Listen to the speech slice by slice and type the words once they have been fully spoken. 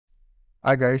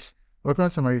Hi guys,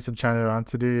 welcome to my YouTube channel, and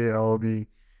today I will be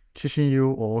teaching you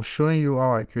or showing you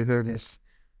how I created this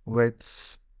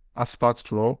wet asphalt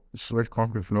floor, this wet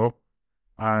concrete floor.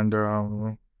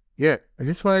 And yeah, I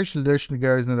just wanted to let you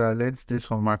guys know that I learned this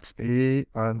from Max A,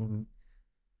 and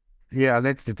yeah, I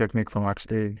learned the technique from Max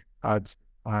A ads,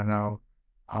 and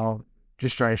I'll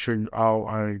just try and show you how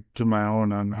I do my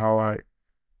own and how I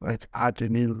like add a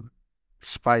new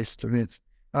spice to it.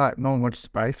 Not much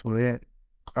spice, but yeah,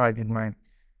 I did mine.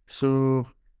 So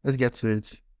let's get to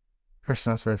it. First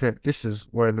things first, yeah, this is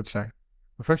what it looks like.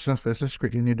 But first things first, let's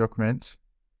create a new document.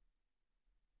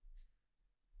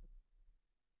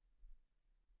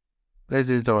 Let's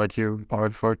do it our queue,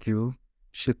 powered for queue.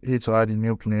 Shift A to add a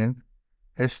new plane.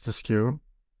 S to scale.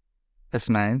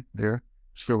 S9 there.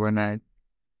 Scale by 9.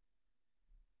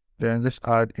 Then let's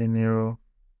add a new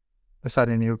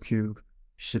cube.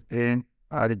 Shift A,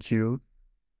 add a cube.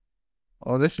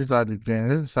 Or let's just add a plane.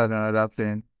 Let's add another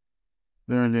plane.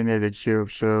 We don't really need a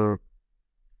cube, so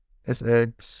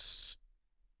SX,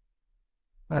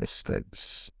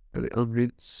 SX, a little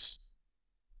bit,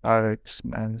 RX,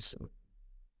 minus,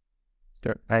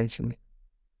 actually,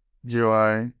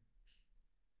 GUI,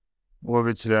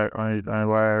 over to that on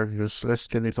wire, just let's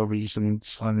get it over using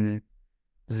on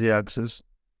the Z axis.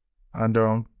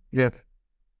 And yeah,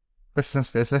 first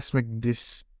things first, let's make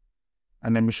this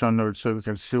an emission node so we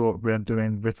can see what we're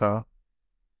doing with our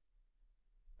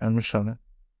emission.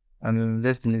 And then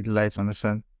let's delete the lights on the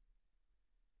sun.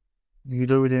 You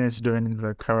don't really need to do anything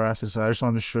like characters. I just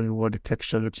want to show you what the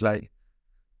texture looks like.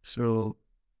 So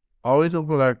I always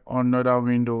open like another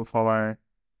window for my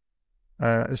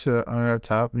it's another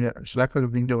tab. Yeah, so like a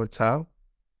window tab.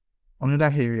 Another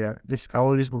area. This I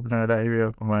always open another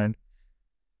area for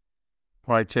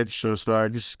my texture. So I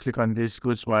just click on this,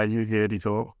 go to my UV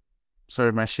editor.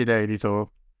 Sorry, my shader editor.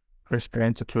 Press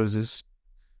enter to close this.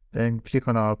 Then click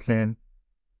on our plane.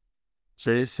 So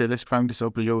let's crank this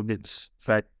up a little bit.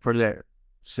 Like probably like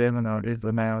 7 or 8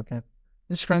 or 9 or 10.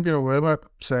 Let's crank it whatever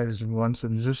size we want. So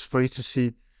just for you to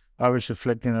see how it's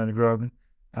reflecting on the ground.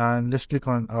 And let's click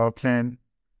on our plane.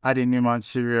 Add a new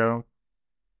material.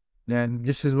 Then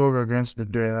this is what we're going to be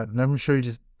doing. Let me show you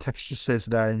the texture sets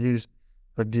that I used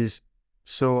for this.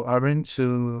 So I went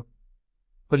to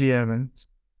Polyhaven.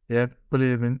 Yeah,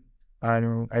 Polyhaven.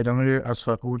 And I downloaded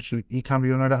asphalt wood. So it can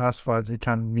be another asphalt. It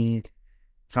can be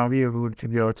a wood, can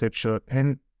be a texture,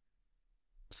 and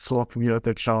slop can be a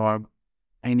texture or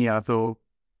any other.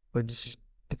 But this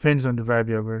depends on the vibe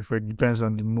you're going for. It depends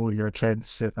on the mood you're trying to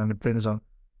set, and depends on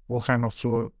what kind of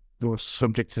flow those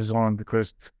subjects is on,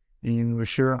 because you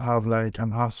sure have like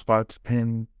an hotspot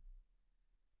in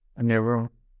your room.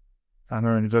 I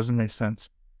know it doesn't make sense.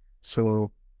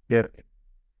 So yeah.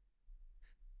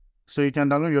 So you can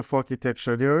download your 4K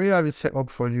texture. They already have it set up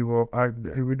for you.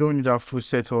 We don't need a full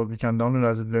setup. We can download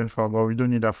as a blend file, but we don't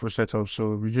need a full setup.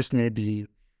 So we just need the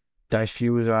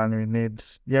diffuse, and we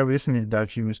just need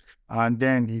diffuse. And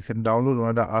then you can download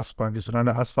another aspect. There's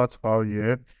another aspect file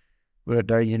here where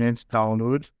the units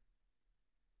download.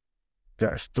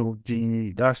 That's still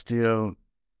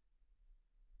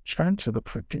trying to look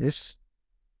for this.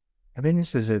 I think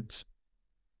this is it.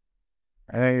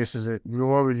 I think this is it.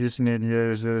 What we just need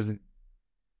here is it's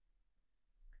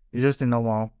just the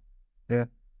normal. Yeah.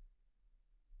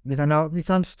 You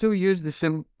can still use the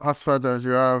same asphalt as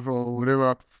you have or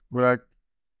whatever, but like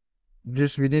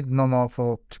just we need normal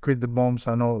for to create the bombs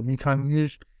and all. You can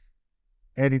use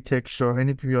any texture,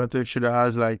 any PBR texture that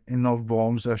has like enough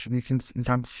bombs. Actually, you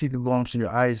can see the bombs in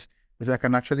your eyes, because I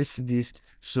can actually see this.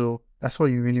 So that's what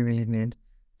you really need.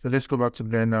 So let's go back to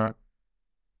Blender,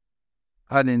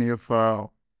 add a new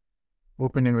file,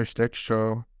 open image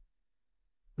texture,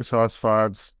 resource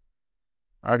files,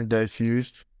 add the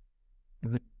diffuse,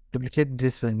 duplicate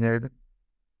this in here,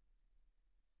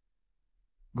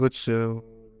 go to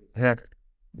heck,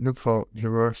 look for the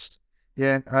rust.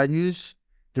 Yeah, I use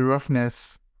the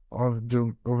roughness of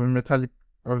the metal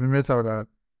that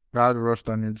had rust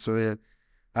on it. So yeah,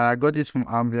 and I got this from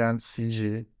Ambient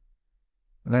CG.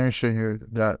 Let me show you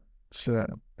that. So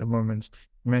a moment.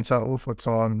 Metal for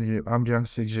on the Ambient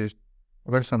CG.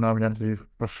 I got this on Ambient CG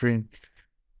for free,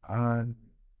 and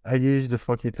I use the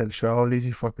 4K texture. I always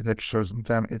use 4K textures.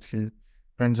 Sometimes it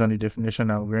depends on the definition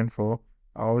I'm going for.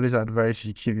 I always advise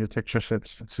you keep your texture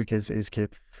sets for 2K to 8K,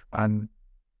 and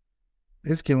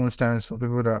this game stands for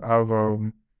people that have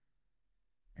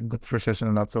good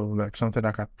processing laptop, like something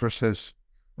that can process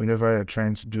whenever you're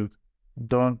trying to do.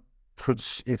 Don't put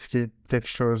 8K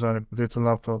textures on a potato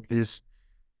laptop, please.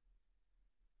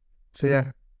 So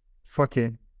yeah,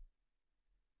 4K.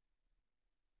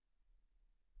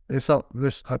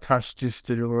 Let's attach this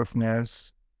to the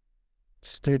roughness.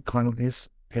 state countries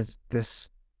is this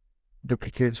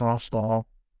duplicates our store.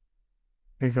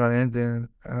 If I anything,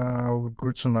 we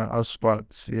go to my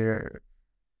hotspots here.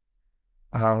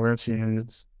 Where to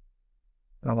use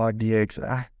like DX.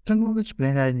 I don't know which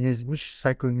blend I use, which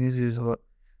cycle uses. I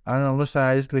don't know. Most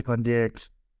time I just click on DX.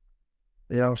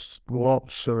 Yeah, well,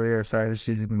 so yeah, so I just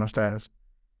use it most times.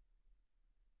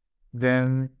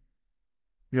 Then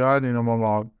you add in a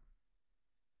normal.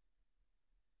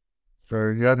 So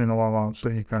you add in a normal, so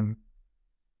you can,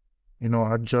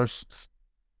 adjust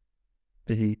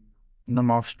the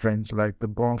normal strength, like the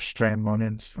bump strength on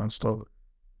it and stuff.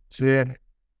 So yeah,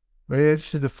 but yeah,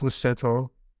 this is the full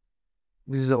setup.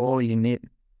 This is all you need.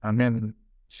 I mean,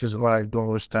 this is what I do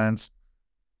all those times.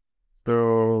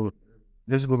 So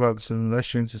let's go back to let's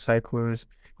show into cycles.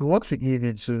 It works with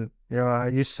EV too. Yeah, I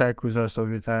use cycles most of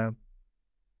the time.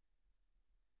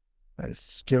 Let's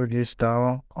scale this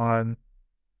down on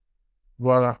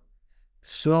voila.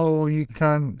 So you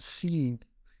can see,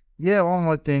 yeah, one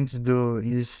more thing to do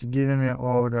is giving me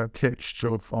all the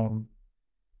texture from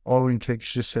all the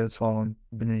texture sets from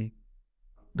beneath.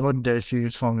 Don't dare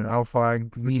use from the alpha. I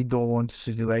really don't want to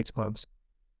see the light bulbs.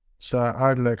 So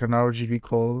I add like an RGB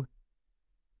code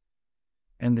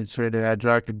and it's ready. I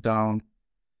drag it down.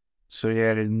 So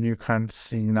yeah, then you can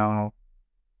see now.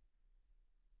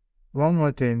 One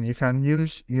more thing, you can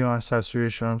use your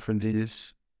saturation for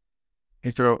this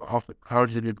instead of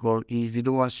RGB code. If you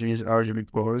don't want to use RGB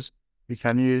codes, you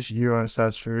can use your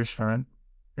saturation.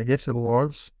 It gets it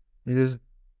works. You just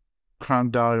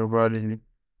crank down your body.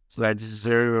 It's like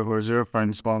 0 or 0.1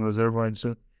 or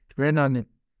 0.2. Depending on the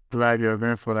drive you're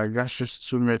going for, like that's just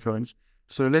 2 meters.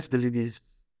 So let's delete this.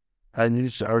 I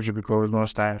use RGB codes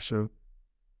most times. So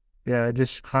yeah, I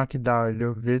just crank it down a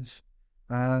little bit.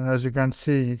 And as you can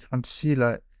see,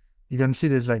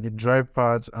 there's like a dry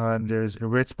part and there's a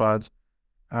wet part.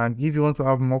 And if you want to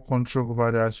have more control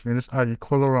over that, you can just add a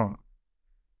color on.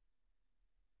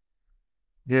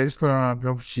 Yeah, this color on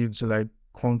helps you to like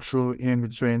control in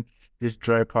between this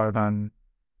dry part and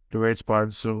the wet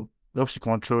part. So it helps you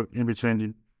control in between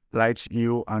the light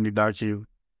hue and the dark hue.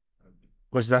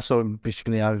 Because that's all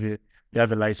basically have it. You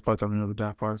have a light spot on the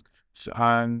dark part. So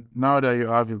and now that you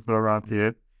have your color around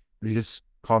here, you just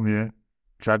come here,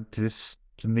 drag this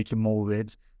to make it more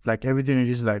wet. Like everything is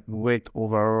just like wet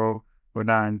overall, but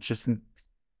then just we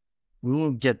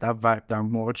won't get that vibe that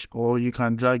much. Or you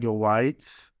can drag your white.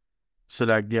 So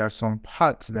like there are some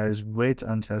parts that is wet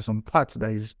and there are some parts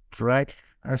that is dry.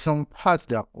 And some parts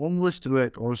that are almost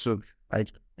wet also.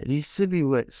 Like it needs to be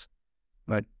wet.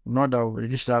 Like not that we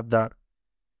just have that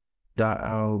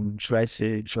should I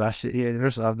say yeah,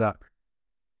 just have that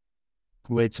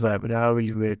wet vibe, but they're not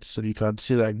really wet. So you can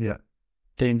see like there are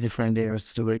 10 different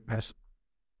layers to wetness.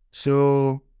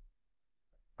 So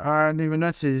and even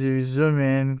notice if you zoom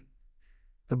in,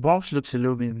 the box looks a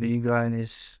little bit bigger and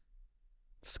it's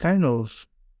kind of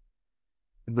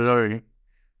blurry.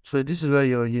 So this is where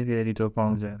your UV editor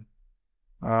comes in.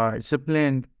 It's a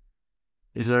plane.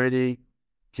 It's already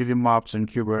giving maps and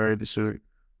cube already. So,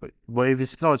 but if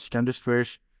it's not, you can just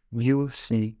press View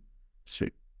C. So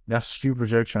that's cube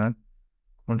projection.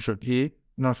 Control E.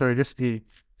 No, sorry, just E.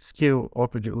 Scale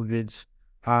up a little bit,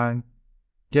 and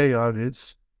there you have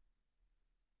it.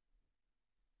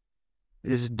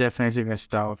 This is definitely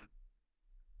messed out.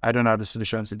 I don't have the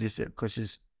solution to this yet because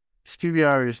it's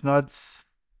QBR is not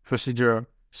procedural,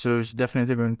 so it's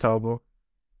definitely going terrible.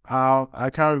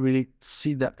 I can't really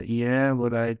see that here,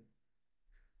 but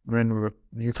when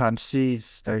you can see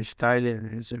it's like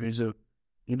styling, so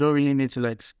you don't really need to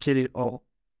like scale it all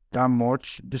that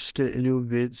much. Just scale it a little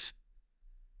bit.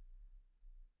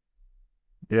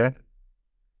 Yeah,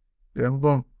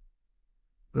 boom,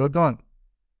 we're done.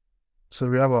 So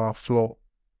we have our floor.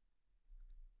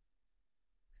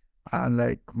 And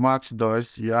like Max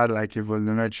does, you add like your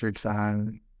volumetrics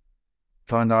and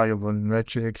turn out your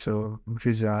volumetrics or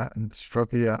increase your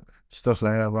structure, stuff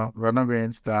like that. But we're not going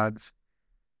into that.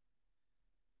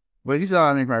 But this is how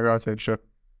I make my raw texture.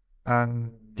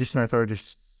 And this method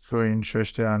is so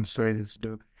interesting and so easy to do.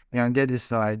 You can get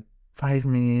this like 5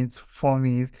 minutes, 4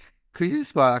 minutes. Crazy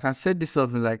spot, I can set this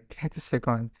up in like 30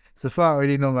 seconds. So far I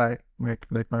already know my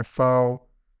file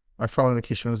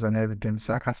locations and everything.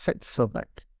 So I can set this up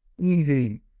like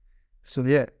easy. So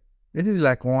yeah, this is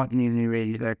like one easy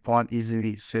way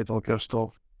to set up your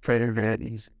stuff. Very, very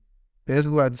easy. There's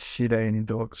what shit I need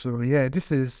dog. So yeah,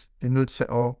 this is the node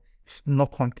setup. It's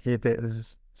not complicated.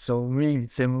 So really,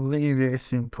 it's a really, very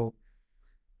simple.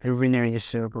 A really, really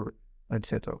simple node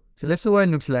setup. So let's see what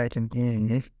it looks like in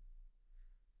here.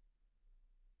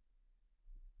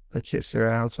 Let's just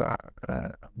around so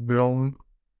brown.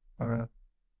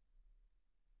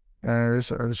 and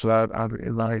it's a lot of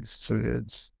lights to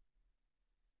it.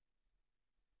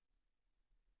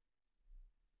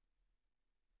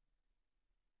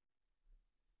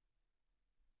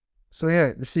 So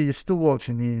yeah, you see, it still works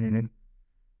in the evening,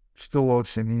 still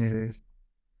works in the evening,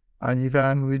 and you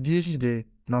can reduce the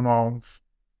number of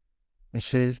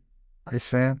message I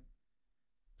send.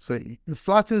 So it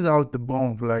flattens out the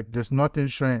bump, like there's nothing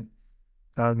showing.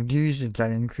 Reduce it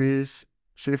can increase,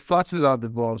 so it flattens out the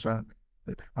balls, right?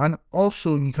 And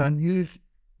also you can use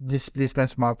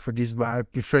displacement map for this, but I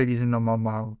prefer using normal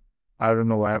map. I don't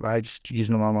know why, but I just use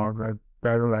normal map.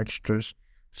 Right? I don't like stress.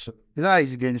 So it's not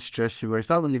easy getting stressed, but it's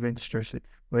not really getting stressed.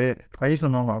 But yeah, I use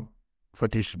normal map for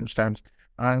this sometimes.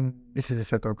 And this is the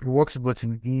setup. It works both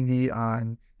in EV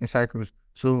and in cycles.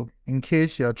 So in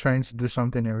case you're trying to do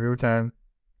something in real time,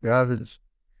 you have it.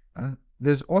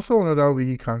 There's also another way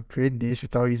you can create this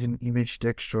without using image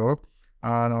texture,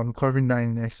 and I'll be covering that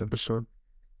in the next episode.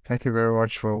 Thank you very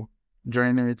much for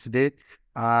joining me today.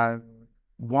 And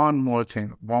one more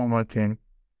thing.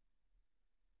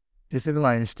 This is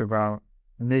my Instagram.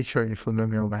 Make sure you follow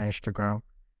me on my Instagram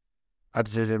at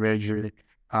Zezebejuri.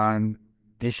 And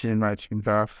this is my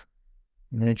Twitter.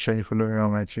 Make sure you follow me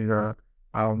on my Twitter.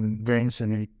 I'm going to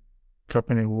be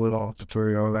dropping a whole lot of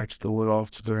tutorial, like the whole lot of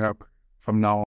tutorial from now on.